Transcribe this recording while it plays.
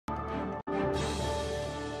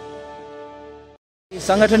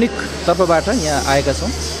सांगठनिक तर्फबाट यहाँ आएका छौँ।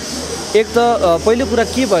 एक त पहिलो कुरा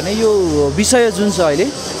के भने यो विषय जुन छ अहिले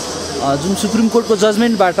जुन सुप्रिम कोर्टको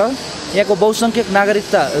जजमेन्टबाट यहाँको बहुसङ्ख्यक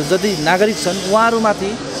नागरिकता जति नागरिक छन्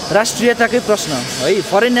उहाँहरूमाथि राष्ट्रियताकै प्रश्न है,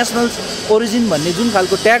 फरेन नेसनल ओरिजिन भन्ने जुन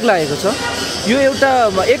खालको ट्याग लागेको छ, यो एउटा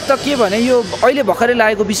एक त के भने यो अहिले भर्खरै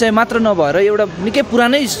लागेको विषय मात्र नभएर एउटा निकै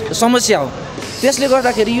पुरानै समस्या हो। त्यसले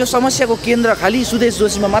गर्दाखेरि यो समस्याको केन्द्र खालि सुदेश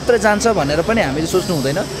जोशीमा मात्र जान्छ भनेर पनि हामीले सोच्नु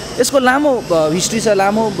हुँदैन। यसको लामो हिस्ट्री छ,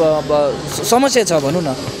 लामो समस्या छ भनौँ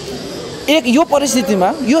न। यो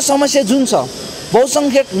परिस्थितिमा यो समस्या जुन छ,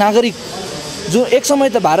 बहुसङ्ख्यक नागरिक जो एक समय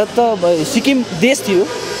त भारत त सिक्किम देश थियो,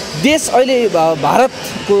 देश अहिले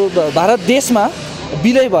भारत देशमा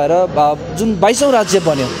विलय भएर जुन 22औं राज्य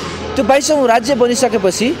बन्यो, त्यो 22औं राज्य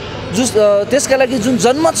बनिसकेपछि त्यसका लागि जुन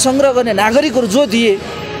जनमत सङ्ग्रह गर्ने नागरिकहरू जो थिए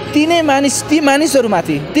ती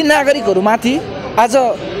मानिसहरूमाथि, ती नागरिकहरूमाथि आज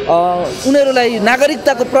उनीहरूलाई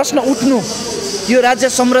नागरिकताको प्रश्न उठ्नु, यो राज्य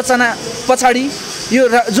संरचना पछाडि यो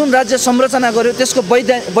जुन राज्य संरचना गर्यो त्यसको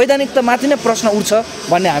वैधानिकतामाथि नै प्रश्न उठ्छ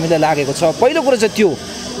भन्ने हामीलाई लागेको छ। पहिलो कुरा चाहिँ त्यो।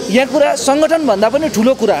 यहाँ कुरा सङ्गठनभन्दा पनि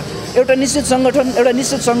ठुलो कुरा, एउटा निश्चित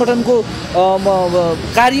सङ्गठनको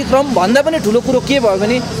कार्यक्रम भन्दा पनि ठुलो कुरो के भयो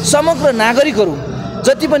भने समग्र नागरिकहरू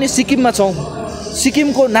जति पनि सिक्किममा छौँ,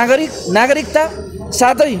 सिक्किमको नागरिकता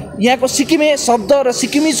साथै यहाँको सिक्किमे शब्द र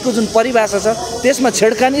सिक्किमिजको जुन परिभाषा छ त्यसमा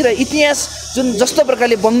छेडखानी र इतिहास जुन जस्तो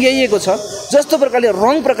प्रकारले बङ्ग्याइएको छ, जस्तो प्रकारले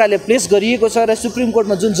रङ प्रकारले प्लेस गरिएको छ र सुप्रिम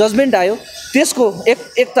कोर्टमा जुन जजमेन्ट आयो त्यसको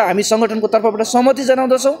एक त हामी सङ्गठनको तर्फबाट सहमति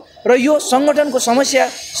जनाउँदछौँ र यो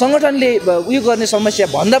सङ्गठनले उयो गर्ने समस्या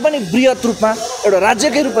भन्दा पनि बृहत रूपमा एउटा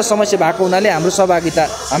राज्यकै रूपमा समस्या भएको हुनाले हाम्रो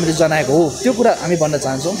सहभागिता हामीले जनाएको हो। त्यो कुरा हामी भन्न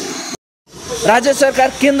चाहन्छौँ। राज्य सरकार,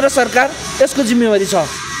 केन्द्र सरकार यसको जिम्मेवारी छ,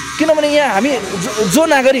 किनभने यहाँ हामी जो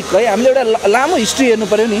नागरिक है, हामीले एउटा लामो हिस्ट्री हेर्नु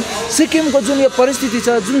पऱ्यो नि। सिक्किमको जुन यो परिस्थिति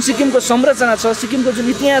छ, जुन सिक्किमको संरचना छ, सिक्किमको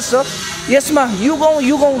जुन इतिहास छ, यसमा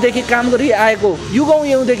युगौँदेखि काम गरिआएको,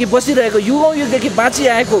 युगौँदेखि बसिरहेको, युगदेखि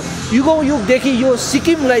बाँचिआएको, युगदेखि यो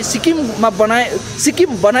सिक्किमलाई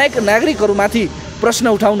सिक्किम बनाएका नागरिकहरूमाथि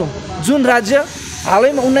प्रश्न उठाउनु। जुन राज्य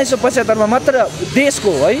हालैमा 1975मा मात्र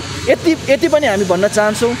देशको है, यति पनि हामी भन्न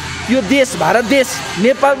चाहन्छौँ, यो देश भारत देश,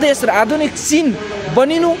 नेपाल देश र आधुनिक चीन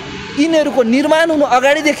बनिनु, यिनीहरूको निर्माण हुनु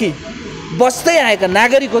अगाडिदेखि बस्दै आएका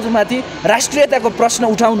नागरिकहरूमाथि राष्ट्रियताको प्रश्न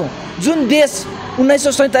उठाउनु। जुन देश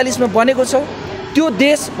 1947मा बनेको छ त्यो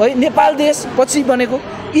देश है, नेपाल देश पछि बनेको,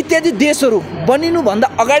 इत्यादि देशहरू बनिनुभन्दा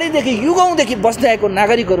अगाडिदेखि युगौँदेखि बस्दै आएको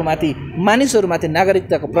नागरिकहरूमाथि, मानिसहरूमाथि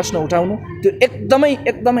नागरिकताको प्रश्न उठाउनु त्यो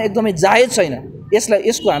एकदमै जायज छैन।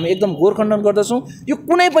 यसको हामी एकदम घोर खण्डन गर्दछौँ। यो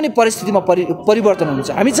कुनै पनि परिस्थितिमा परिवर्तन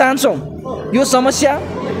हुन्छ। हामी चाहन्छौँ यो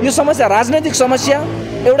समस्या राजनैतिक समस्या,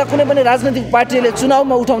 एउटा कुनै पनि राजनैतिक पार्टीले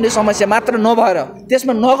चुनावमा उठाउने समस्या मात्र नभएर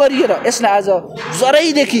त्यसमा नगरिएर यसलाई आज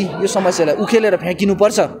जरैदेखि यो समस्यालाई उखेलेर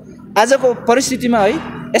फ्याँकिनुपर्छ। आजको परिस्थितिमा है,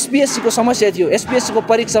 एसपीएससीको समस्या थियो, एसपीएससीको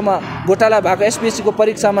परीक्षामा घोटाला भएको, एसपीएससीको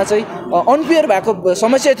परीक्षामा चाहिँ अनफेयर भएको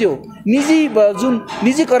समस्या थियो, जुन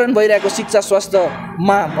निजीकरण भइरहेको शिक्षा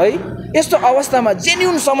स्वास्थ्यमा है, यस्तो अवस्थामा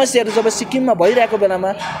जेन्युन समस्याहरू जब सिक्किममा भइरहेको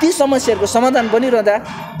बेलामा ती समस्याहरूको समाधान बनिरहँदा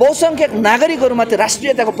बहुसङ्ख्यक नागरिकहरूमाथि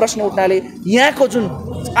राष्ट्रियताको प्रश्न उठ्नाले यहाँको जुन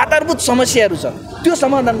आधारभूत समस्याहरू छ त्यो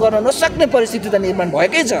समाधान गर्न नसक्ने परिस्थिति त निर्माण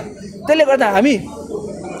भएकै छ। त्यसले गर्दा हामी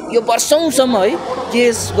यो वर्षौँसम्म है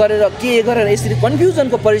केस गरेर यसरी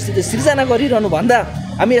कन्फ्युजनको परिस्थिति सिर्जना गरिरहनु भन्दा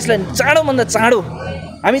हामी यसलाई चाँडोभन्दा चाँडो,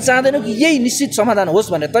 हामी चाहँदैनौँ कि यही निश्चित समाधान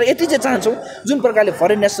होस् भनेर, तर यति चाहिँ चाहन्छौँ जुन प्रकारले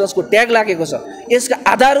फरेन नेसनल्सको ट्याग लागेको छ यसका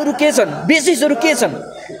आधारहरू के छन्, बेसिसहरू के छन्,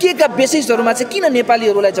 के का बेसिसहरूमा चाहिँ किन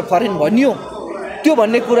नेपालीहरूलाई चाहिँ फरेन भनियो त्यो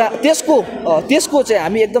भन्ने कुरा, त्यसको चाहिँ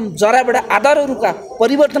हामी एकदम जराबाट आधारहरूका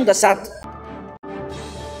परिवर्तनका साथ।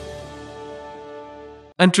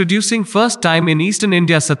 Introducing first time in Eastern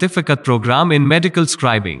India certificate program in medical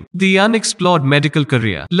scribing, the unexplored medical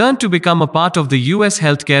career. Learn to become a part of the US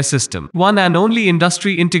healthcare system. One and only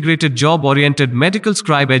industry integrated job oriented medical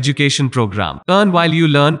scribe education program. Earn while you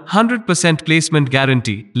learn, 100% placement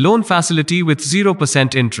guarantee, loan facility with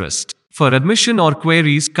 0% interest. For admission or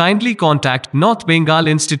queries, kindly contact North Bengal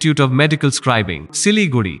Institute of Medical Scribing,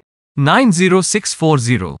 Siliguri,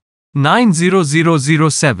 90640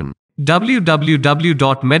 90007.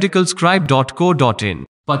 www.medicalscribe.co.in।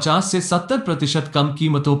 50 से 70% कम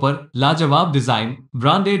कीमतों पर लाजवाब design,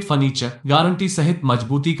 branded furniture, guarantee सहित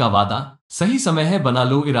मजबूती का वादा। सही समय है, बना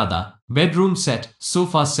लो इरादा। Bedroom set,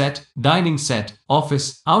 sofa set, dining set,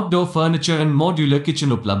 office, outdoor furniture and modular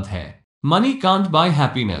kitchen उपलब्ध है। Money can't buy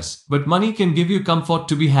happiness, but money can give you comfort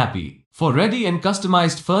to be happy. For ready and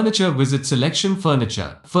customized furniture, visit Selection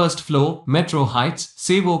Furniture, first floor, Metro Heights,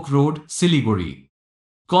 Sevok Road, Siliguri.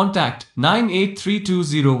 Contact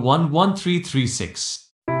 9832011336.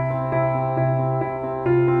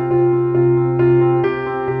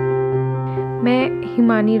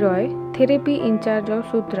 Himani Roy, therapy in charge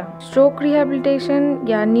of Sutra. Stroke rehabilitation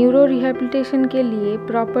yeah neuro rehabilitation के लिए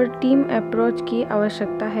proper team approach की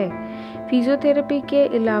आवश्यकता है। Physiotherapy के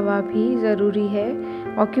अलावा भी ज़रूरी है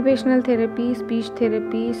occupational therapy, speech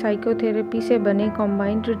therapy, psychotherapy से बने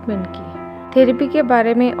combined treatment की। Therapy के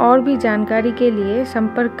बारे में और भी जानकारी के लिए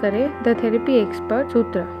संपर्क करें द थेरेपी एक्सपर्ट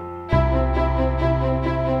सूत्रा।